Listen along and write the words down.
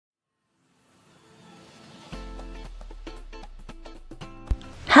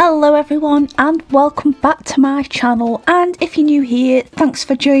Hello everyone and welcome back to my channel, and if you're new here, thanks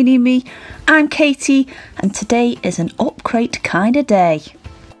for joining me. I'm Katie and today is an UPCRATE kind of day.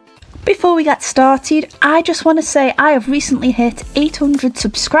 Before we get started, I just want to say I have recently hit 800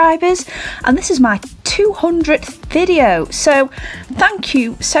 subscribers and this is my 200th video, so thank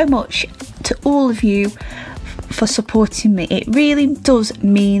you so much to all of you for supporting me. It really does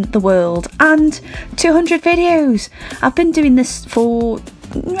mean the world. And 200 videos. I've been doing this for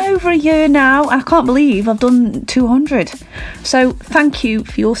over a year now. I can't believe I've done 200. So thank you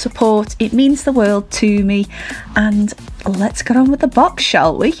for your support. It means the world to me. And let's get on with the box,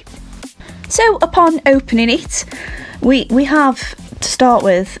 shall we? So upon opening it, we have to start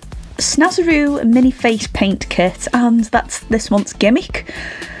with Snazaroo mini face paint kit, and that's this month's gimmick.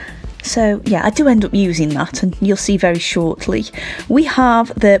 So yeah, I do end up using that and you'll see very shortly. We have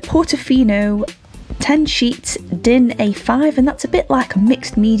the Portofino 10 sheets DIN A5, and that's a bit like a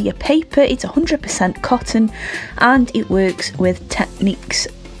mixed media paper. It's 100% cotton and it works with techniques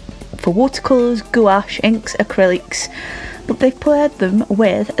for watercolours, gouache, inks, acrylics, but they've paired them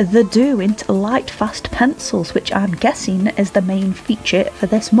with the Derwent light fast pencils, which I'm guessing is the main feature for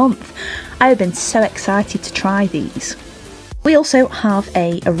this month. I have been so excited to try these. We also have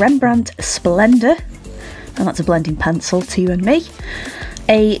a Rembrandt Splendor, and that's a blending pencil to you and me,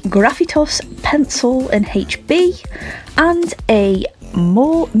 a Graphitos pencil in HB, and a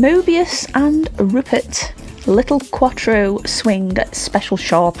Mobius and Rupert Little Quattro Swing Special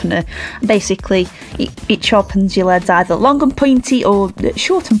Sharpener. Basically, it sharpens your leads either long and pointy or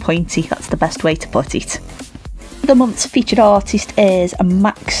short and pointy, that's the best way to put it. The month's featured artist is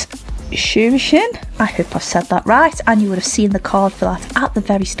Max Schurishin. I hope I've said that right, and you would have seen the card for that at the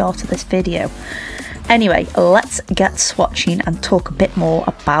very start of this video. Anyway, let's get swatching and talk a bit more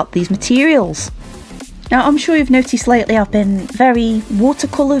about these materials. Now, I'm sure you've noticed lately I've been very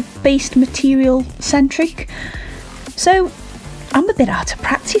watercolour based material centric, so I'm a bit out of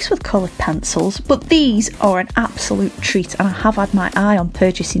practice with coloured pencils, but these are an absolute treat and I have had my eye on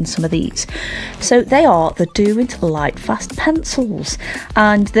purchasing some of these. So they are the Derwent Light Fast pencils,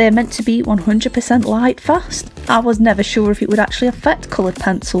 and they're meant to be 100% light fast. I was never sure if it would actually affect coloured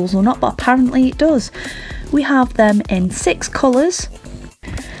pencils or not, but apparently it does. We have them in 6 colours,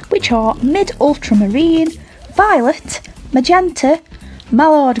 which are mid ultramarine, violet, magenta,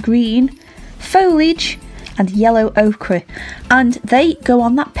 mallard green, foliage and yellow ochre, and they go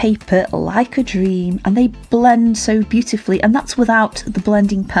on that paper like a dream and they blend so beautifully, and that's without the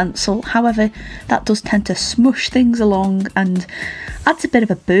blending pencil. However, that does tend to smush things along and adds a bit of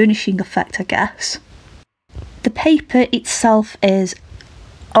a burnishing effect, I guess. The paper itself is,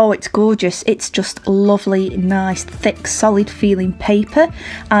 oh, it's gorgeous. It's just lovely, nice, thick, solid feeling paper,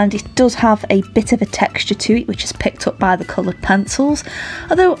 and it does have a bit of a texture to it, which is picked up by the coloured pencils,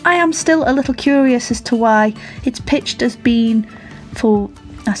 although I am still a little curious as to why it's pitched as being for,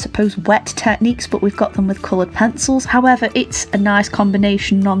 I suppose, wet techniques, but we've got them with coloured pencils. However, it's a nice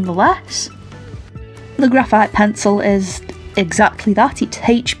combination nonetheless. The graphite pencil is exactly that. It's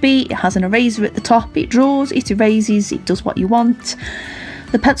HB, it has an eraser at the top, it draws, it erases, it does what you want.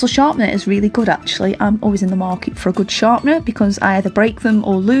 The pencil sharpener is really good actually. I'm always in the market for a good sharpener because I either break them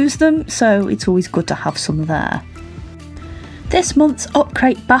or lose them, so it's always good to have some there. This month's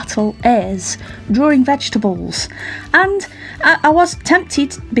UPCRATE battle is drawing vegetables, and I was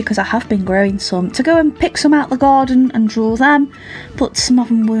tempted, because I have been growing some, to go and pick some out the garden and draw them, but some of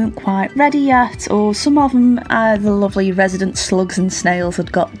them weren't quite ready yet, or some of them the lovely resident slugs and snails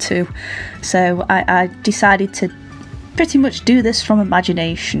had got to, so I decided to pretty much do this from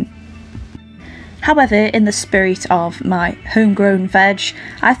imagination. However, in the spirit of my homegrown veg,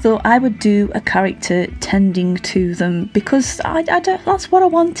 I thought I would do a character tending to them, because that's what I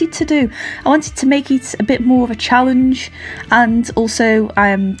wanted to do. I wanted to make it a bit more of a challenge, and also I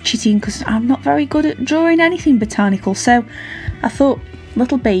am cheating because I'm not very good at drawing anything botanical, so I thought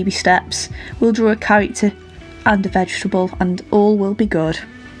little baby steps, we'll draw a character and a vegetable and all will be good.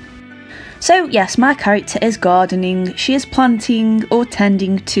 So yes, my character is gardening. She is planting or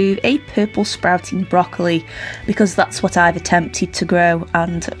tending to a purple sprouting broccoli, because that's what I've attempted to grow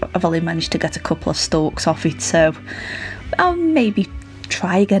and I've only managed to get a couple of stalks off it, so I'll maybe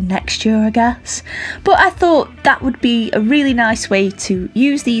try again next year, I guess. But I thought that would be a really nice way to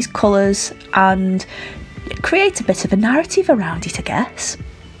use these colours and create a bit of a narrative around it, I guess.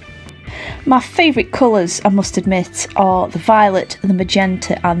 My favourite colours, I must admit, are the violet, the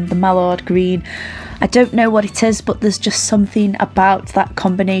magenta and the mallard green. I don't know what it is, but there's just something about that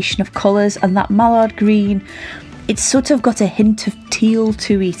combination of colours, and that mallard green it's sort of got a hint of teal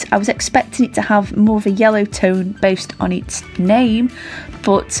to it. I was expecting it to have more of a yellow tone based on its name,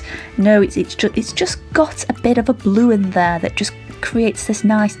 but no, it's just got a bit of a blue in there that just creates this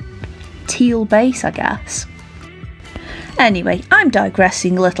nice teal base, I guess. Anyway, I'm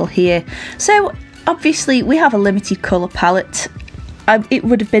digressing a little here. So obviously we have a limited colour palette. It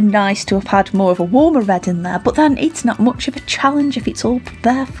would have been nice to have had more of a warmer red in there, but then it's not much of a challenge if it's all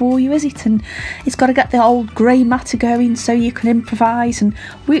there for you, is it? And it's got to get the old grey matter going so you can improvise and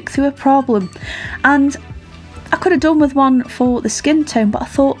work through a problem. And I could have done with one for the skin tone, but I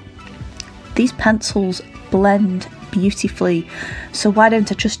thought these pencils blend beautifully, so why don't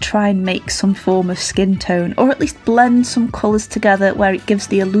I just try and make some form of skin tone, or at least blend some colours together where it gives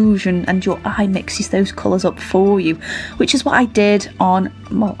the illusion and your eye mixes those colours up for you, which is what I did on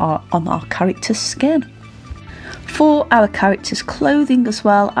our character's skin. For our character's clothing as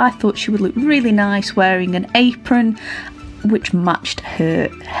well, I thought she would look really nice wearing an apron which matched her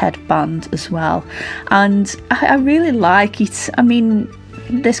headband as well, and I really like it. I mean,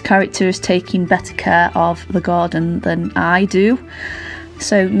 this character is taking better care of the garden than I do,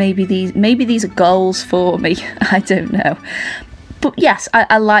 so maybe these are goals for me. I don't know, but yes,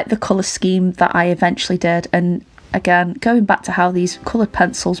 I like the colour scheme that I eventually did, and again, going back to how these coloured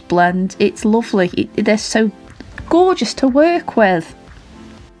pencils blend, it's lovely. They're so gorgeous to work with.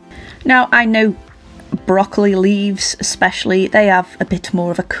 Now, I know broccoli leaves especially, they have a bit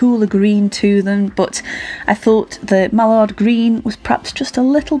more of a cooler green to them, but I thought the mallard green was perhaps just a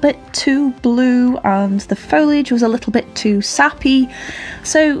little bit too blue and the foliage was a little bit too sappy,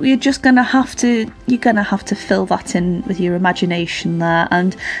 so you're gonna have to fill that in with your imagination there.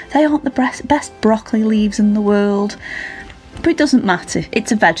 And they aren't the best broccoli leaves in the world, but it doesn't matter,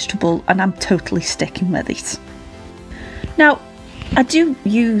 it's a vegetable and I'm totally sticking with it. Now, I do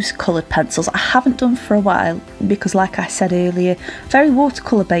use coloured pencils. I haven't done for a while because, like I said earlier, very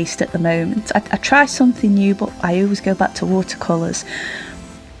watercolour based at the moment. I try something new, but I always go back to watercolours.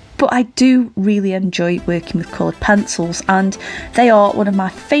 But I do really enjoy working with coloured pencils, and they are one of my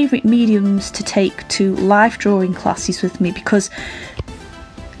favourite mediums to take to life drawing classes with me, because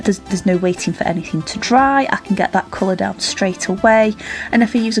there's no waiting for anything to dry. I can get that colour down straight away, and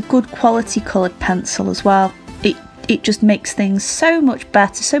if I use a good quality coloured pencil as well, it just makes things so much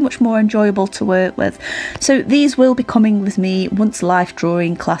better, so much more enjoyable to work with. So these will be coming with me once life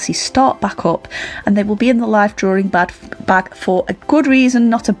drawing classes start back up, and they will be in the life drawing bag for a good reason,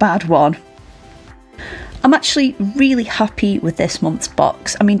 not a bad one. I'm actually really happy with this month's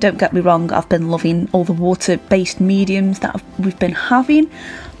box. I mean, don't get me wrong, I've been loving all the water-based mediums that we've been having,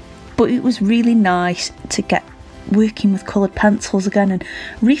 but it was really nice to get working with coloured pencils again and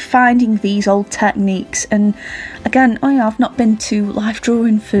refinding these old techniques. And again, I've not been to life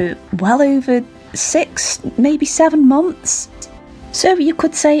drawing for well over 6, maybe 7 months. So you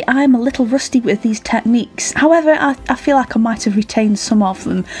could say I'm a little rusty with these techniques. However, I feel like I might have retained some of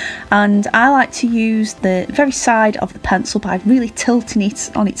them, and I like to use the very side of the pencil by really tilting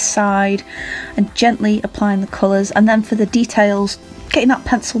it on its side and gently applying the colours, and then for the details, getting that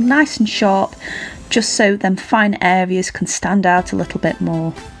pencil nice and sharp, just so them fine areas can stand out a little bit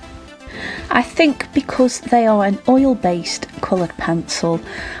more. I think because they are an oil-based coloured pencil,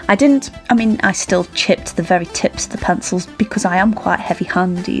 I still chipped the very tips of the pencils because I am quite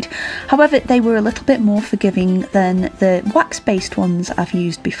heavy-handed. However, they were a little bit more forgiving than the wax-based ones I've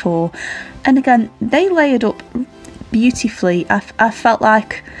used before. And again, they layered up beautifully. I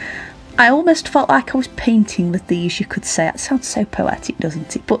almost felt like I was painting with these, you could say. It sounds so poetic,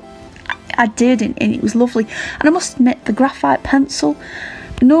 doesn't it? But I did, and it was lovely. And I must admit, the graphite pencil,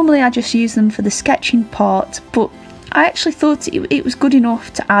 normally I just use them for the sketching part, but I actually thought it was good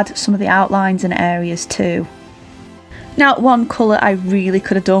enough to add some of the outlines and areas too. Now, one colour I really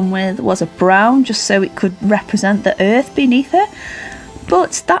could have done with was a brown, just so it could represent the earth beneath it,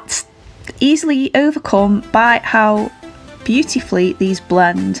 but that's easily overcome by how beautifully these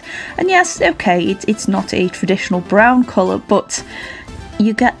blend. And yes, okay, it's not a traditional brown colour, but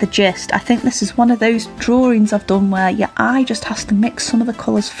you get the gist. I think this is one of those drawings I've done where your eye just has to mix some of the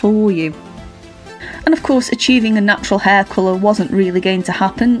colours for you. And of course, achieving a natural hair colour wasn't really going to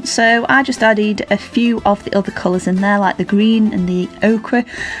happen, so I just added a few of the other colours in there, like the green and the ochre,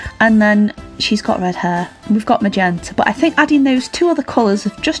 and then she's got red hair and we've got magenta, but I think adding those 2 other colours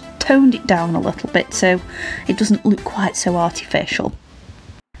have just toned it down a little bit so it doesn't look quite so artificial.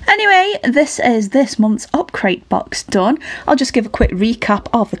 Anyway, this is this month's UPCRATE box done. I'll just give a quick recap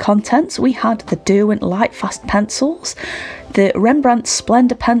of the contents. We had the Derwent Lightfast pencils, the Rembrandt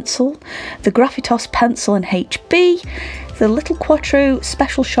Splendour pencil, the Graphitos pencil in HB, the Little Quattro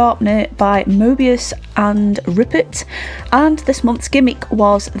Special Sharpener by Mobius and Rupert, and this month's gimmick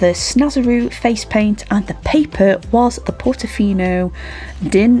was the Snazaroo face paint, and the paper was the Portofino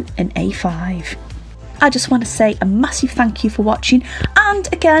Din in A5. I just want to say a massive thank you for watching, and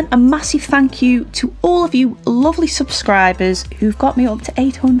again a massive thank you to all of you lovely subscribers who've got me up to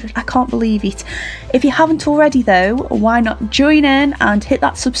 800. I can't believe it. If you haven't already though, why not join in and hit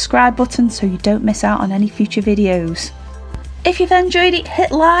that subscribe button so you don't miss out on any future videos. If you've enjoyed it,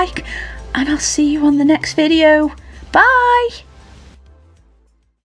 hit like, and I'll see you on the next video. Bye!